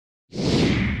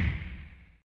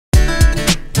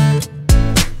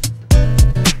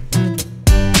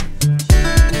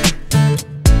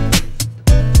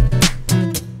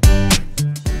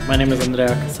My name is Andreà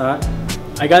Cassar.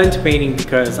 I got into painting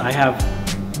because I have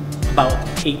about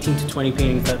 18 to 20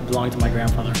 paintings that belong to my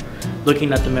grandfather.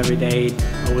 Looking at them every day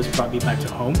always brought me back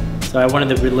to home. So I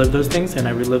wanted to relive those things, and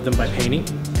I relived them by painting.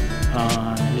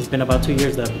 And it's been about 2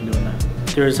 years that I've been doing that.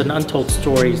 There's an untold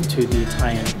story to the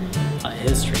Italian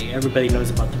history. Everybody knows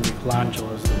about the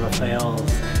Michelangelos, the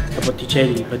Raphaels, the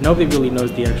Botticelli, but nobody really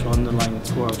knows the actual underlying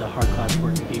core of the hard-class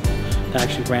working people that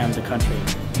actually ran the country.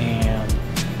 And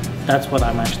that's what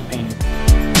I'm actually painting.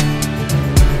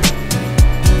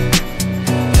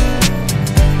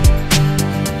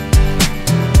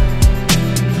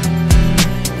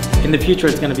 In the future,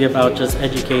 it's going to be about just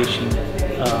education,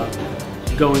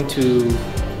 going to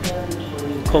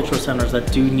cultural centers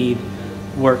that do need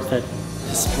work that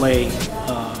display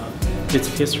bits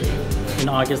of history. In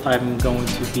August, I'm going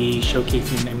to be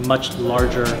showcasing a much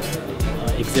larger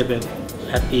exhibit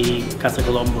at the Casa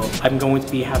Colombo. I'm going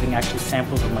to be having actually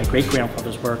samples of my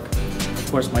great-grandfather's work, of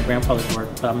course my grandfather's work,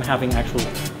 but I'm having actual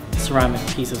ceramic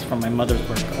pieces from my mother's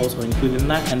work also included in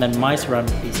that, and then my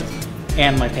ceramic pieces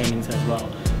and my paintings as well.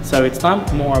 So it's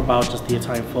not more about just the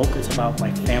Italian folk, it's about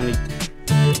my family.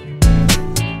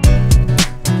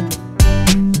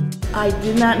 I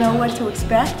did not know what to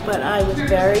expect, but I was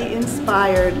very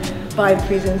inspired by the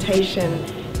presentation.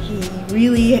 He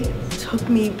really took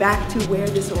me back to where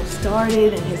this all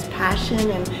started and his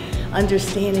passion and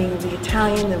understanding the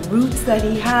Italian, the roots that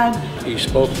he had. He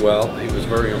spoke well, he was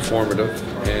very informative,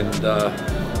 and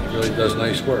he really does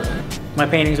nice work. My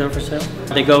paintings are for sale.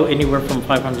 They go anywhere from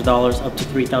 $500 up to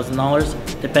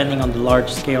 $3,000, depending on the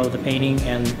large scale of the painting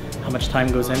and how much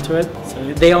time goes into it.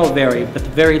 So they all vary, but the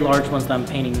very large ones that I'm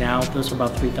painting now, those are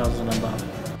about $3,000 and above.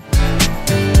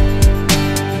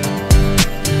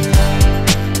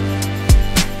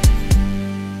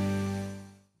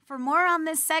 For more on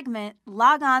this segment,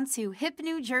 log on to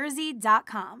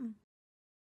hipnewjersey.com.